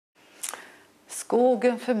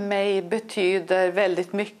Skogen för mig betyder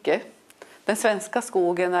väldigt mycket. Den svenska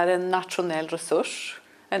skogen är en nationell resurs,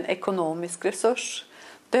 en ekonomisk resurs.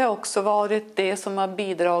 Det har också varit det som har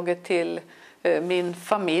bidragit till min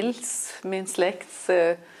familjs, min släkts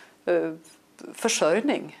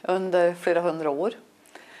försörjning under flera hundra år.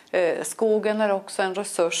 Skogen är också en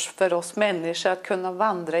resurs för oss människor att kunna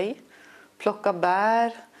vandra i, plocka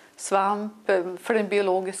bär, svamp, för den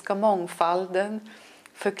biologiska mångfalden,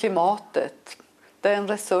 för klimatet. Det är en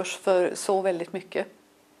resurs för så väldigt mycket.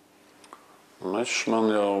 Mežs man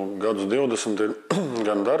jau gadus 20 ir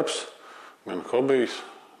gan darbs, gan hobijs,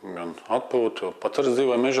 gan atpūta, jo pats arī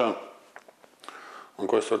dzīvoju mežā. Un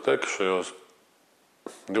ko es varu teikt, šajos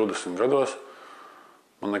 20 gados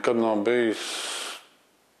man nekad nav bijis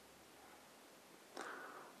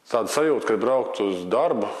tāda sajūta, ka braukt uz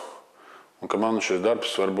darbu, un ka man šis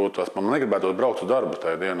darbs varbūt tās, man negribētu braukt uz darbu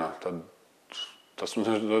tajā dienā. Tad tas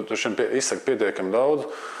šiem izsaka pietiekami daudz.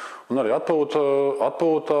 Un arī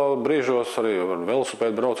atpūtā brīžos, arī ar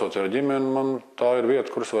velosipēdu braucot ar ģimeni, man tā ir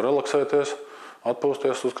vieta, kuras var relaksēties,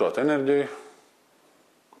 atpūsties, uzkrāt enerģiju.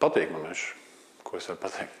 Patīk man mežs, ko es varu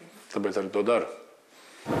pateikt. Tāpēc arī to daru.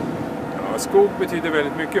 Ja, skog betyder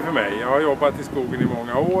väldigt mycket för mig. Jag har jobbat i skogen i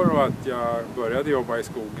många år och att jag började jobba i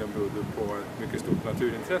skogen berodde på ett mycket stort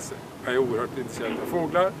naturintresse. Jag är oerhört intresserad av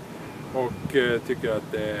fåglar och tycker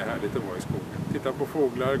att det är härligt att vara i skogen. Titta på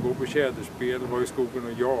fåglar, gå på tjäderspel, vara i skogen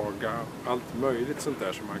och jaga. Allt möjligt sånt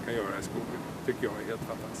där som man kan göra i skogen tycker jag är helt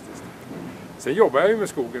fantastiskt. Sen jobbar jag ju med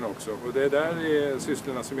skogen också och det där är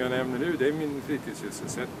sysslorna som jag nämner nu, det är min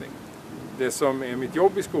fritidssysselsättning. Det som är mitt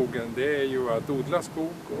jobb i skogen, det är ju att odla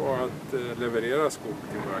skog och att leverera skog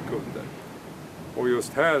till våra kunder. Och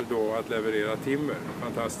just här då att leverera timmer,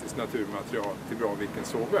 fantastiskt naturmaterial till Vivikens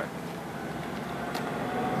sågverk.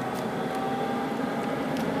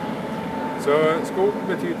 Så skog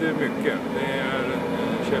betyder mycket. Det är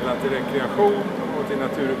en källa till rekreation och till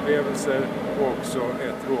naturupplevelser och också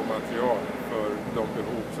ett råmaterial för de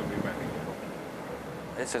behov som vi människor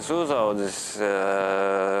har. Es esmu uzaudzis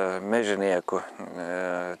mežanieku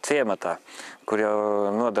ciematā, kur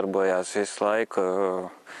jau nodarbojās visu laiku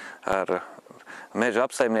ar meža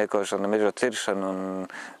apsaimniekošanu, meža ciršanu.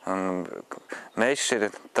 Un mežs ir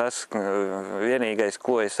tas vienīgais,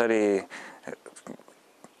 ko es arī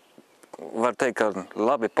var teikt, ka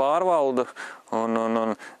labi pārvaldu,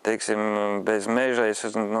 un teiksim, bez meža es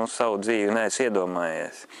savu dzīvi neesmu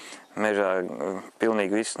iedomājies. Mežā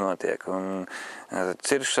pilnīgi viss notiek. Un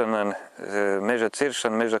meža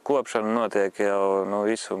ciršana, meža kopšana notiek jau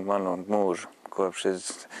visu manu mūžu, kopš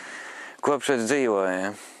es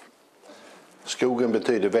dzīvoju. Skogen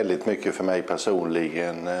betyder väldigt mycket för mig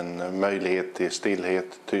personligen. En möjlighet till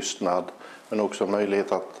stillhet, tystnad, men också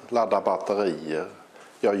möjlighet att ladda batterier.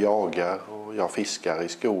 Jag jagar och jag fiskar i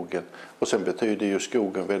skogen. Och sen betyder ju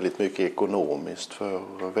skogen väldigt mycket ekonomiskt för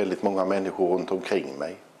väldigt många människor runt omkring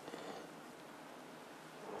mig.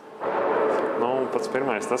 Pats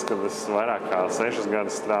pirmais tas, kad es vairāk kā 6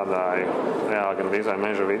 gadus strādāju reāli gan Vidzeme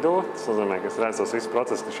meža vidū. Tas nozīmē, ka es redzu tos visus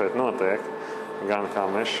procesus, kas šeit notiek. Gan kā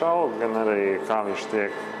mežs aug, gan arī kā viņš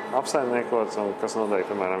tiek apsaimniekots un kas notiek,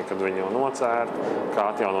 piemēram, kad viņu nocērt,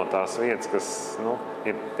 kā atjaunot tās vietas, kas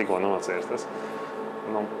ir tikko nocērstas.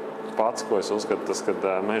 Pats, ko es uzskatu, tas,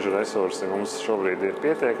 ka meža resursi mums šobrīd ir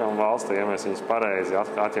pietiekami valstī, ja mēs viņus pareizi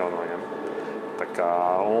atjaunojam.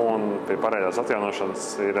 Un pie pareizās atjaunošanas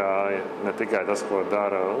ir ne tikai tas, ko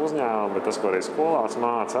dara uzņēmumi, bet tas, ko arī skolās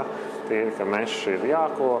māca, ir, ka mežs ir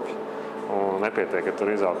jākopj un nepietiek, ka tur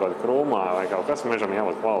izaug kāda krūmā vai kaut kas, mežam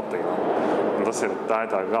jābūt kvalitīvam. Tas ir tā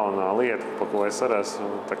galvenā lieta, pa ko es arī esmu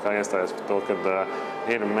iestājos par to, ka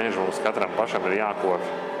ir mežs mums katram pašam ir jākopj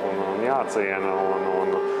un jāciena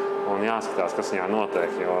un jāskatās, kas viņā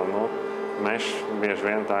notiek, jo mežs bieži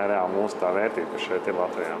vien tā ir reāli mūsu tā vērtība, kas šeit ir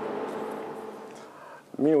Latvijā.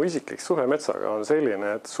 Minu isiklik suhe metsaga on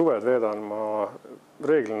selline, et suved veedan ma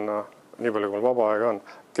reeglina, nii palju kui mul vaba aega on,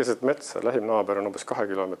 keset metsa, lähim naaber on umbes 2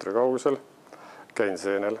 kilomeetri kaugusel, käin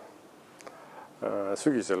seenel,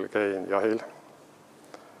 sügisel käin jahil.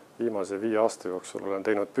 Viimase 5 aasta jooksul olen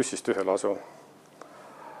teinud püssist ühe lasu.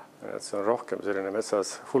 Et see on rohkem selline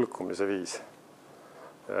metsas hulkumise viis.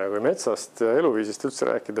 Kui metsast ja eluviisist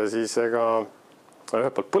üldse rääkida, siis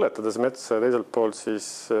ühelt poolt põletades metsa ja teiselt poolt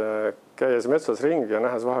siis käies metsas ringi ja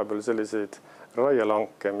nähes vahepeal selliseid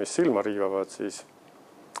raielanke, mis silma riivavad, siis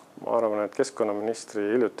ma arvan, et keskkonnaministri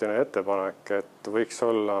hiljutine ettepanek, et võiks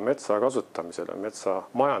olla metsa kasutamisel ja metsa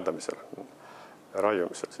majandamisel,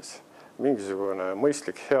 raiumisel siis mingisugune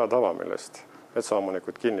mõistlik hea tava, millest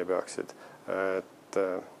metsaomanikud kinni peaksid.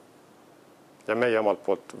 Ja meie omalt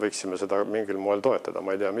poolt võiksime seda mingil moel toetada,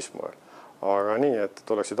 ma ei tea, mis moel. aga nii,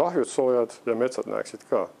 et oleksid ahjud soojad ja metsad näeksid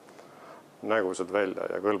ka nägusad välja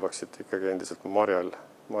ja kõlbaksid ikkagi endiselt marjul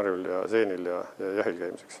ja seenil ja jahil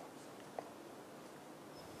käimiseks.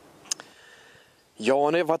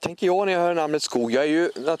 Ja, vad tänker jag när jag hör namnet skog? Jag är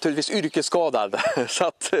ju naturligtvis yrkesskadad så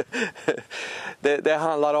att det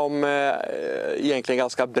handlar om egentligen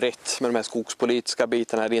ganska brett med de här skogspolitiska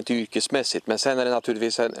bitarna rent yrkesmässigt. Men sen är det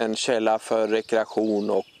naturligtvis en källa för rekreation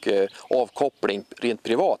och avkoppling rent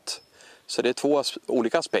privat. Så det är två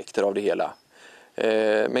olika aspekter av det hela.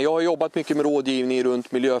 Men jag har jobbat mycket med rådgivning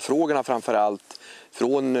runt miljöfrågorna framför allt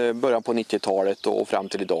från början på 90-talet och fram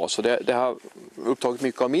till idag. Så det har upptagit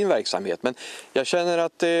mycket av min verksamhet. Men jag känner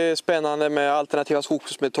att det är spännande med alternativa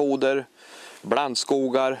skogsmetoder,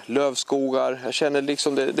 blandskogar, lövskogar. Jag känner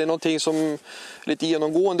liksom det är någonting som är lite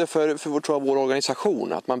genomgående för vår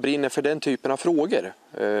organisation. Att man brinner för den typen av frågor.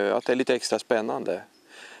 Att det är lite extra spännande.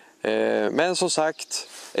 Men som sagt,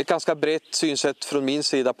 ett ganska brett synsätt från min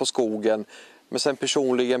sida på skogen. Men sen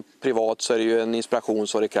personligen privat så är det ju en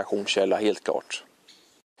inspirations- och rekreationskälla helt klart.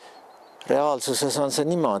 Reaalsuses on see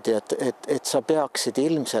niimoodi, et sa peaksid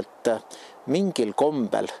ilmselt mingil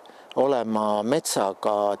kombel olema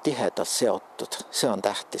metsaga tihedalt seotud. See on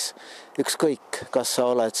tähtis. Ükskõik, kas sa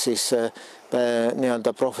oled siis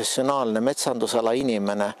nii-öelda professionaalne metsandusala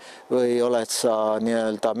inimene või oled sa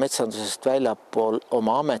nii-öelda metsandusest väljapool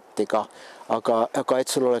oma ametiga, aga et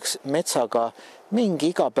sul oleks metsaga mingi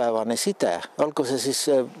igapäevane side, olgu see siis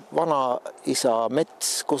vanaisa mets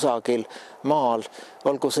kusagil maal,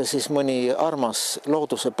 olgu see siis mõni armas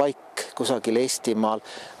looduse paik kusagil Eestimaal,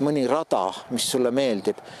 mõni rada, mis sulle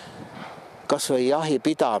meeldib, kas või jahi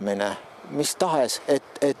pidamine, mis tahes,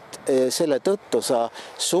 et selle tõttu sa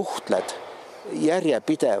suhtled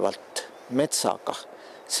järjepidevalt metsaga.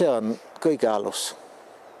 See on kõige alus.